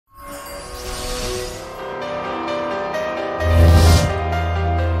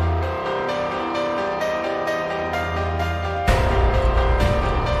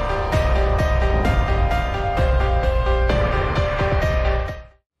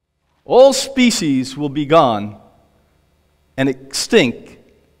All species will be gone and extinct.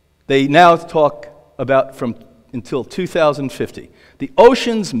 They now talk about from until 2050. The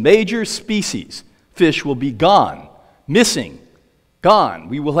ocean's major species, fish, will be gone, missing, gone.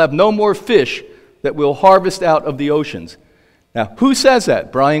 We will have no more fish that we'll harvest out of the oceans. Now, who says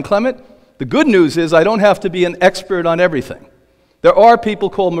that? Brian Clement? The good news is I don't have to be an expert on everything. There are people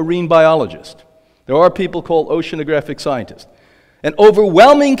called marine biologists. There are people called oceanographic scientists. An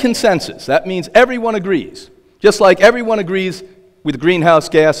overwhelming consensus, that means everyone agrees, just like everyone agrees with greenhouse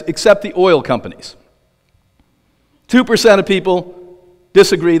gas except the oil companies. 2% of people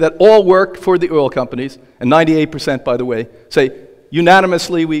disagree that all work for the oil companies, and 98%, by the way, say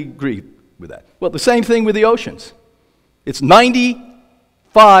unanimously we agree with that. Well, the same thing with the oceans. It's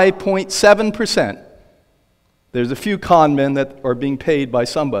 95.7%. There's a few con men that are being paid by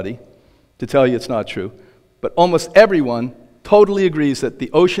somebody to tell you it's not true, but almost everyone totally agrees that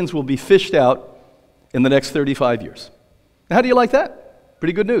the oceans will be fished out in the next 35 years. Now, how do you like that?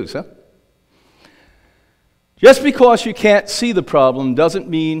 Pretty good news, huh? Just because you can't see the problem doesn't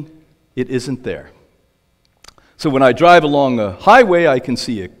mean it isn't there. So when I drive along a highway, I can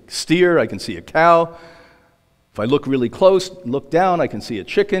see a steer, I can see a cow. If I look really close, look down, I can see a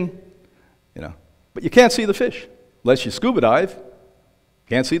chicken, But you can't see the fish. Unless you scuba dive,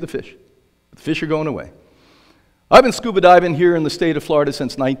 can't see the fish. The fish are going away. I've been scuba diving here in the state of Florida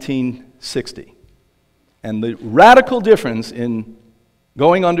since 1960. And the radical difference in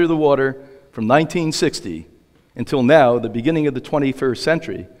going under the water from 1960 until now, the beginning of the 21st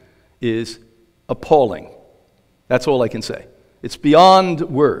century, is appalling. That's all I can say. It's beyond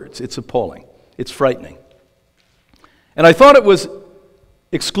words. It's appalling. It's frightening. And I thought it was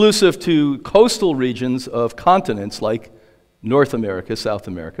exclusive to coastal regions of continents like North America, South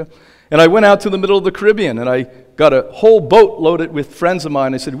America. And I went out to the middle of the Caribbean, and I got a whole boat loaded with friends of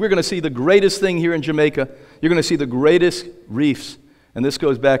mine. I said, we're going to see the greatest thing here in Jamaica. You're going to see the greatest reefs. And this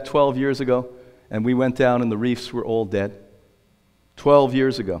goes back 12 years ago, and we went down and the reefs were all dead. 12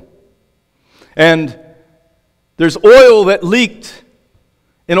 years ago. And there's oil that leaked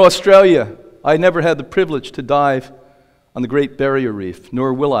in Australia. I never had the privilege to dive on the Great Barrier Reef,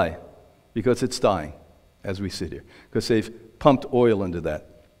 nor will I, because it's dying as we sit here, because they've pumped oil into that.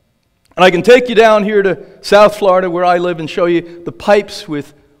 And I can take you down here to South Florida where I live and show you the pipes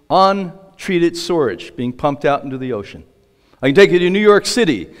with untreated sewage being pumped out into the ocean. I can take you to New York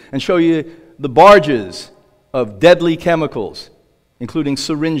City and show you the barges of deadly chemicals, including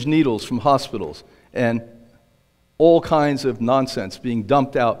syringe needles from hospitals and all kinds of nonsense being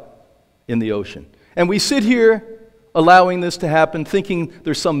dumped out in the ocean. And we sit here allowing this to happen, thinking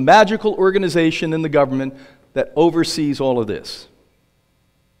there's some magical organization in the government that oversees all of this.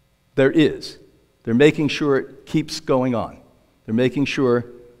 There is. They're making sure it keeps going on. They're making sure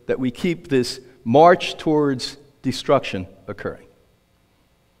that we keep this march towards destruction occurring.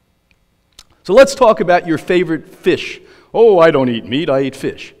 So let's talk about your favorite fish. Oh, I don't eat meat, I eat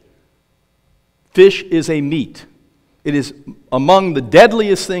fish. Fish is a meat. It is among the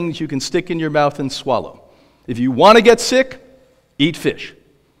deadliest things you can stick in your mouth and swallow. If you want to get sick, eat fish.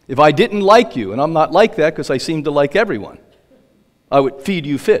 If I didn't like you, and I'm not like that because I seem to like everyone, I would feed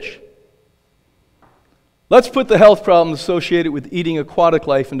you fish. Let's put the health problems associated with eating aquatic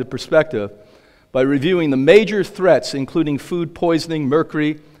life into perspective by reviewing the major threats, including food poisoning,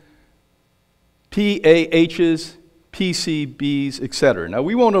 mercury, PAHs, PCBs, etc. Now,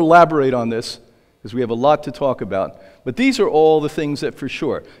 we won't elaborate on this because we have a lot to talk about, but these are all the things that for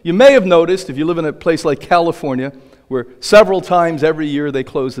sure. You may have noticed, if you live in a place like California, where several times every year they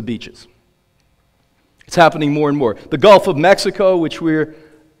close the beaches. It's happening more and more. The Gulf of Mexico, which we're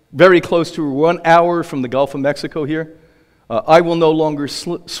very close to, 1 hour from the Gulf of Mexico here, I will no longer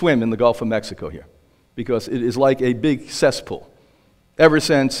swim in the Gulf of Mexico here because it is like a big cesspool. Ever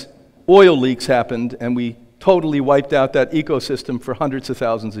since oil leaks happened and we totally wiped out that ecosystem for hundreds of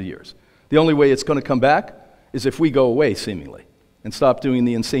thousands of years. The only way it's going to come back is if we go away, seemingly, and stop doing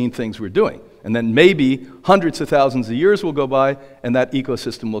the insane things we're doing. And then maybe hundreds of thousands of years will go by and that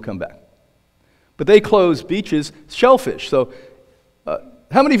ecosystem will come back. But they close beaches, shellfish. So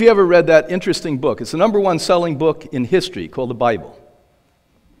how many of you ever read that interesting book? It's the #1 selling book in history called the Bible.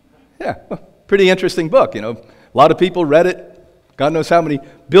 Yeah, pretty interesting book. A lot of people read it. God knows how many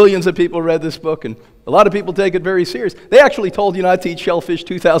billions of people read this book, and a lot of people take it very serious. They actually told you not to eat shellfish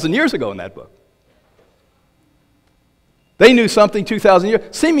 2,000 years ago in that book. They knew something 2,000 years.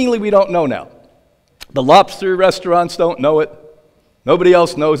 Seemingly we don't know now. The lobster restaurants don't know it. Nobody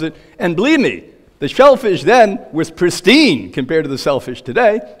else knows it. And believe me, the shellfish then was pristine compared to the shellfish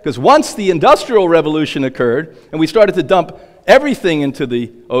today, because once the Industrial Revolution occurred and we started to dump everything into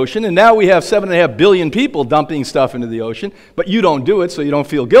the ocean, and now we have 7.5 billion people dumping stuff into the ocean, but you don't do it, so you don't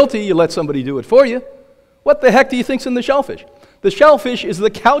feel guilty. You let somebody do it for you. What the heck do you think's in the shellfish? The shellfish is the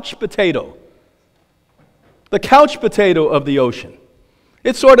couch potato. The couch potato of the ocean.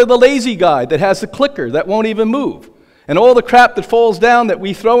 It's sort of the lazy guy that has the clicker that won't even move. And all the crap that falls down that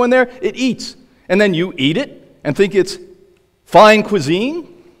we throw in there, it eats. And then you eat it and think it's fine cuisine.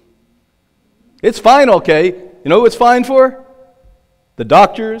 It's fine, okay. You know who it's fine for? The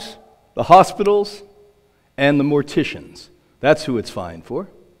doctors, the hospitals, and the morticians. That's who it's fine for.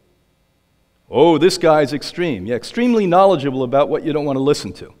 Oh, this guy's extreme. Yeah, extremely knowledgeable about what you don't want to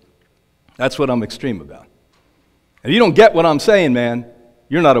listen to. That's what I'm extreme about. If you don't get what I'm saying, man,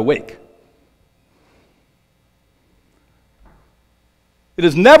 you're not awake. It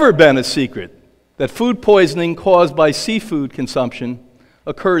has never been a secret that food poisoning caused by seafood consumption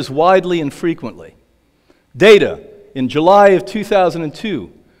occurs widely and frequently. Data in July of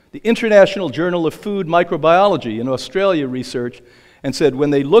 2002, the International Journal of Food Microbiology in Australia researched and said when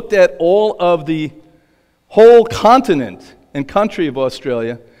they looked at all of the whole continent and country of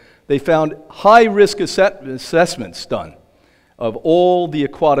Australia, they found high-risk assessments done of all the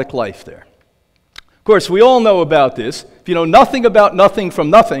aquatic life there. Of course, we all know about this. If you know nothing about nothing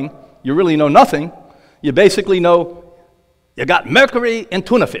from nothing, you really know nothing. You basically know you got mercury in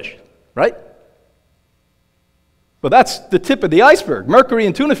tuna fish, right? But that's the tip of the iceberg. Mercury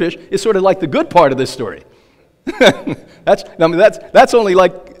in tuna fish is sort of like the good part of this story. That's only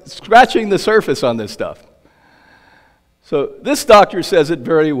like scratching the surface on this stuff. So this doctor says it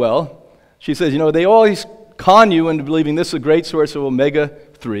very well. She says, you know, they always con you into believing this is a great source of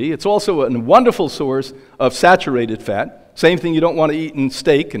omega-3. It's also a wonderful source of saturated fat. Same thing you don't want to eat in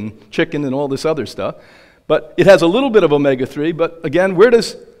steak and chicken and all this other stuff. But it has a little bit of omega-3. But again, where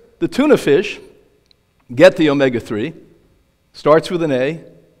does the tuna fish get the omega-3? Starts with an A.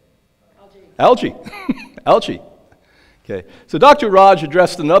 Algae. Algae. Okay. So Dr. Raj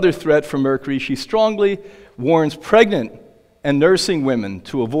addressed another threat from mercury. She strongly warns pregnant and nursing women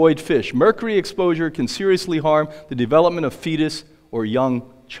to avoid fish. Mercury exposure can seriously harm the development of fetus or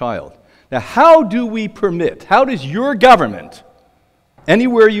young child. Now, how do we permit, how does your government,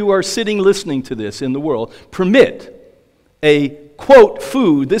 anywhere you are sitting listening to this in the world, permit a, quote,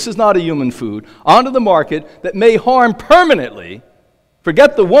 food, this is not a human food, onto the market that may harm permanently,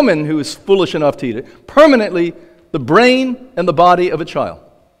 forget the woman who is foolish enough to eat it, permanently the brain and the body of a child.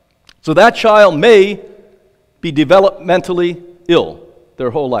 So that child may be developmentally ill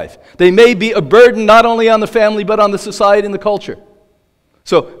their whole life. They may be a burden not only on the family but on the society and the culture.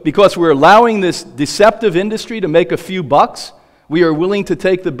 So because we're allowing this deceptive industry to make a few bucks, we are willing to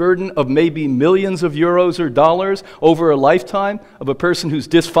take the burden of maybe millions of euros or dollars over a lifetime of a person who's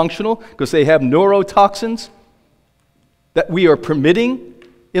dysfunctional because they have neurotoxins that we are permitting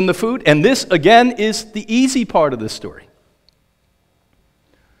in the food. And this, again, is the easy part of this story.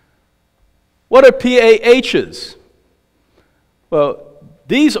 What are PAHs? Well,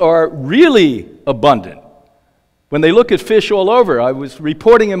 these are really abundant. When they look at fish all over, I was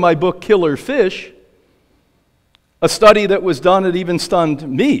reporting in my book, Killer Fish, a study that was done that even stunned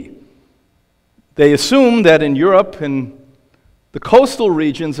me. They assumed that in Europe and the coastal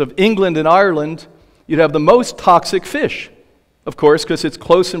regions of England and Ireland, you'd have the most toxic fish. Of course, because it's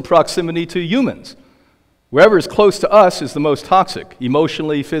close in proximity to humans. Wherever is close to us is the most toxic,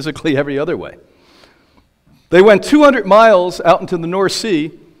 emotionally, physically, every other way. They went 200 miles out into the North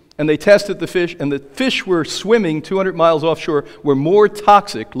Sea, and they tested the fish, and the fish were swimming 200 miles offshore were more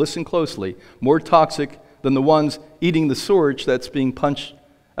toxic, listen closely, more toxic than the ones eating the sewage that's being punched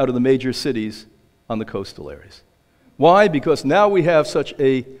out of the major cities on the coastal areas. Why? Because now we have such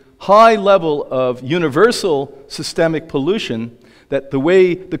a high level of universal systemic pollution that the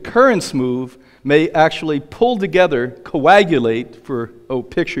way the currents move may actually pull together, coagulate, for a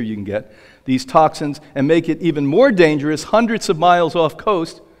picture you can get, these toxins and make it even more dangerous hundreds of miles off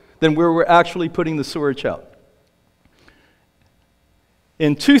coast than where we're actually putting the sewage out.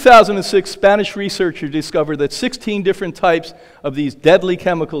 In 2006, Spanish researchers discovered that 16 different types of these deadly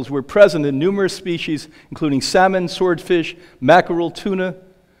chemicals were present in numerous species, including salmon, swordfish, mackerel, tuna,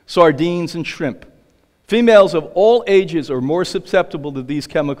 sardines, and shrimp. Females of all ages are more susceptible to these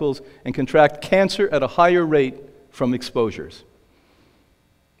chemicals and contract cancer at a higher rate from exposures.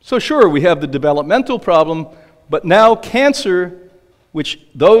 So sure, we have the developmental problem, but now cancer, which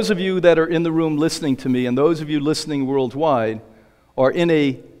those of you that are in the room listening to me and those of you listening worldwide are in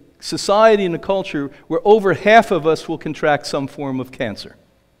a society and a culture where over half of us will contract some form of cancer.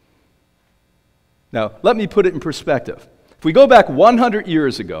 Now, let me put it in perspective. If we go back 100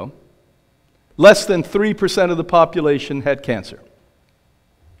 years ago, less than 3% of the population had cancer.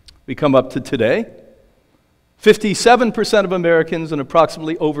 We come up to today, 57% of Americans and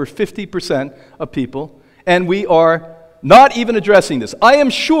approximately over 50% of people, and we are not even addressing this. I am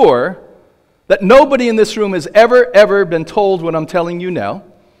sure that nobody in this room has ever been told what I'm telling you now,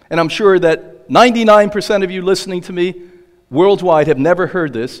 and I'm sure that 99% of you listening to me worldwide have never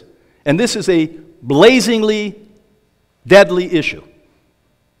heard this, and this is a blazingly deadly issue.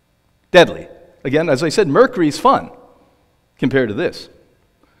 Deadly. Again, as I said, mercury's fun compared to this.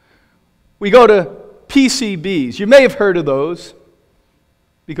 We go to PCBs. You may have heard of those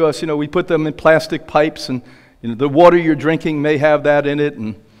because, we put them in plastic pipes, and the water you're drinking may have that in it,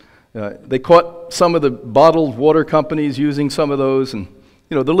 and they caught some of the bottled water companies using some of those, and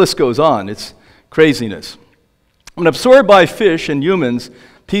the list goes on. It's craziness. When absorbed by fish and humans,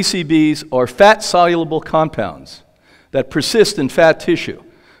 PCBs are fat-soluble compounds that persist in fat tissue.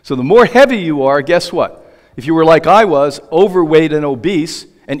 So the more heavy you are, guess what? If you were like I was, overweight and obese,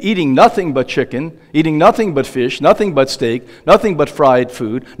 and eating nothing but chicken, eating nothing but fish, nothing but steak, nothing but fried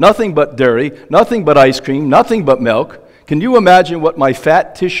food, nothing but dairy, nothing but ice cream, nothing but milk, can you imagine what my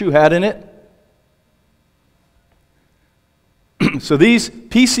fat tissue had in it? So these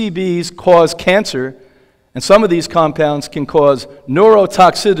PCBs cause cancer, and some of these compounds can cause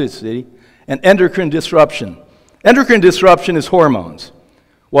neurotoxicity and endocrine disruption. Endocrine disruption is hormones.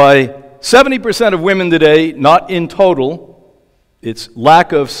 Why 70% of women today, not in total, it's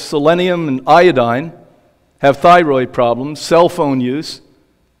lack of selenium and iodine, have thyroid problems, cell phone use,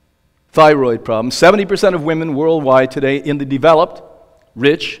 thyroid problems. 70% of women worldwide today in the developed,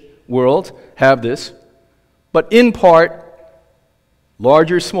 rich world have this. But in part,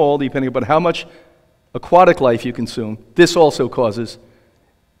 large or small, depending upon how much aquatic life you consume, this also causes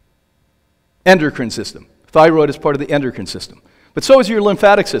endocrine system. Thyroid is part of the endocrine system. But so is your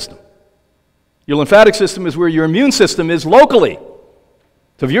lymphatic system. Your lymphatic system is where your immune system is locally.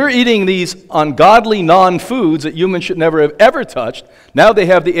 So if you're eating these ungodly non-foods that humans should never have ever touched, now they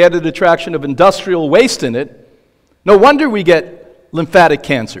have the added attraction of industrial waste in it. No wonder we get lymphatic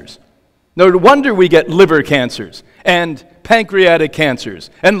cancers. No wonder we get liver cancers and pancreatic cancers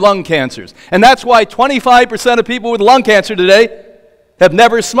and lung cancers. And that's why 25% of people with lung cancer today have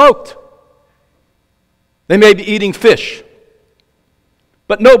never smoked. They may be eating fish.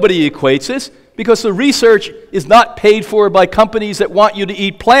 But nobody equates this because the research is not paid for by companies that want you to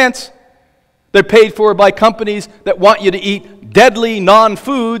eat plants. They're paid for by companies that want you to eat deadly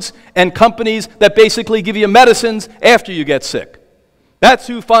non-foods and companies that basically give you medicines after you get sick. That's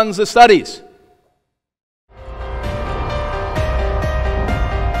who funds the studies.